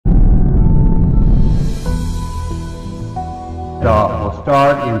Liftoff will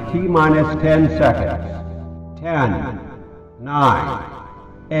start in T-minus 10 seconds. 10, 9,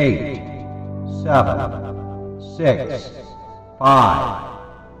 8, 7, 6, 5,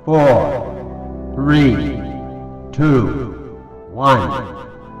 4, 3, 2,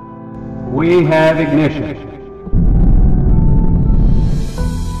 1. We have ignition.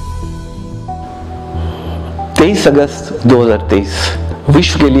 अगस्त 2023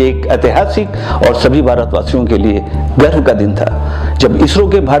 विश्व के लिए एक ऐतिहासिक और सभी भारतवासियों के लिए गर्व का दिन था जब इसरो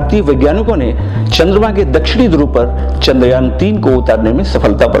के भारतीय वैज्ञानिकों ने चंद्रमा के दक्षिणी ध्रुव पर चंद्रयान-3 को उतारने में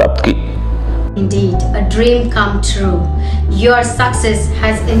सफलता प्राप्त की। Indeed, a dream come true. Your success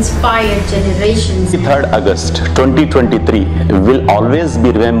has inspired generations. 3rd August 2023 will always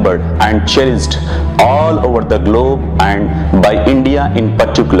be remembered and cherished all over the globe and by India in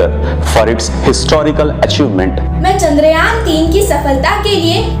particular for its historical achievement. मैं चंद्रयान-3 की सफलता के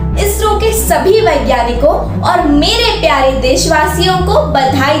लिए इसरो के सभी वैज्ञानिकों और मेरे प्यारे देशवासियों को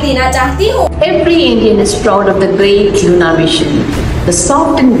बधाई देना चाहती हूँ। Every Indian is proud of the great lunar mission. The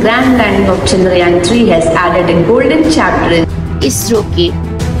soft and grand landing of Chandrayaan-3 has added a golden chapter in ISRO के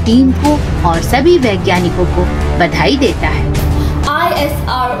टीम को और सभी वैज्ञानिकों को बधाई देता है।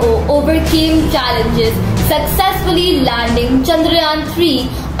 ISRO overcame challenges, successfully landing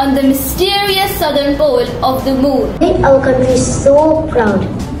Chandrayaan-3 on the mysterious southern pole of the moon. Our country is so proud.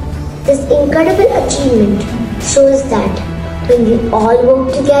 This incredible achievement shows that when we all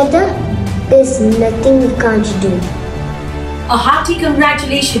work together, there's nothing we can't do. A hearty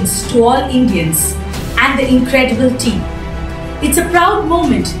congratulations to all Indians and the incredible team. It's a proud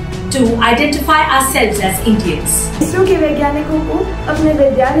moment to identify ourselves as Indians. ISRO के वैज्ञानिकों को अपने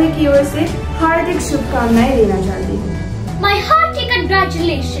विद्यालय की ओर से हार्दिक शुभकामनाएं देना चाहती हूँ। My hearty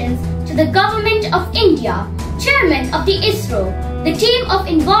congratulations to the Government of India, Chairman of the ISRO, the team of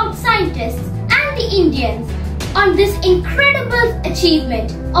involved scientists and the Indians on this incredible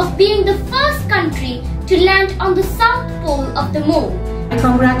achievement of being the first country to land on the south pole of the moon. I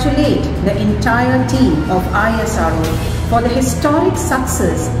congratulate the entire team of ISRO for the historic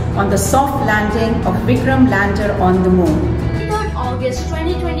success on the soft landing of Vikram lander on the moon. 3rd August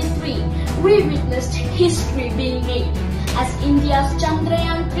 2023, we witnessed history being made as India's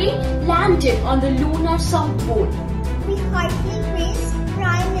Chandrayaan-3 landed on the lunar south pole. We heartily praise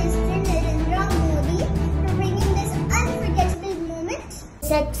Prime Minister Narendra Modi for bringing this unforgettable moment.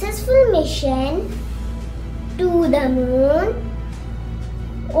 Successful mission to the moon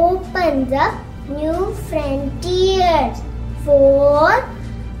opens up new frontiers for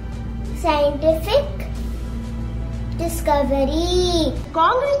scientific discovery.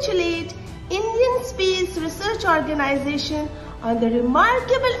 Congratulate Indian Space Research Organization on the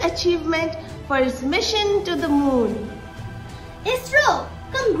remarkable achievement for its mission to the moon. ISRO,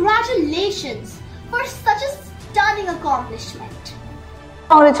 congratulations for such a stunning accomplishment.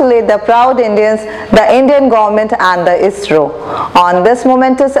 Congratulate the proud Indians, the Indian government and the ISRO. On this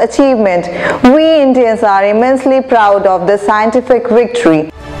momentous achievement, we Indians are immensely proud of this scientific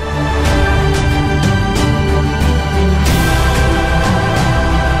victory.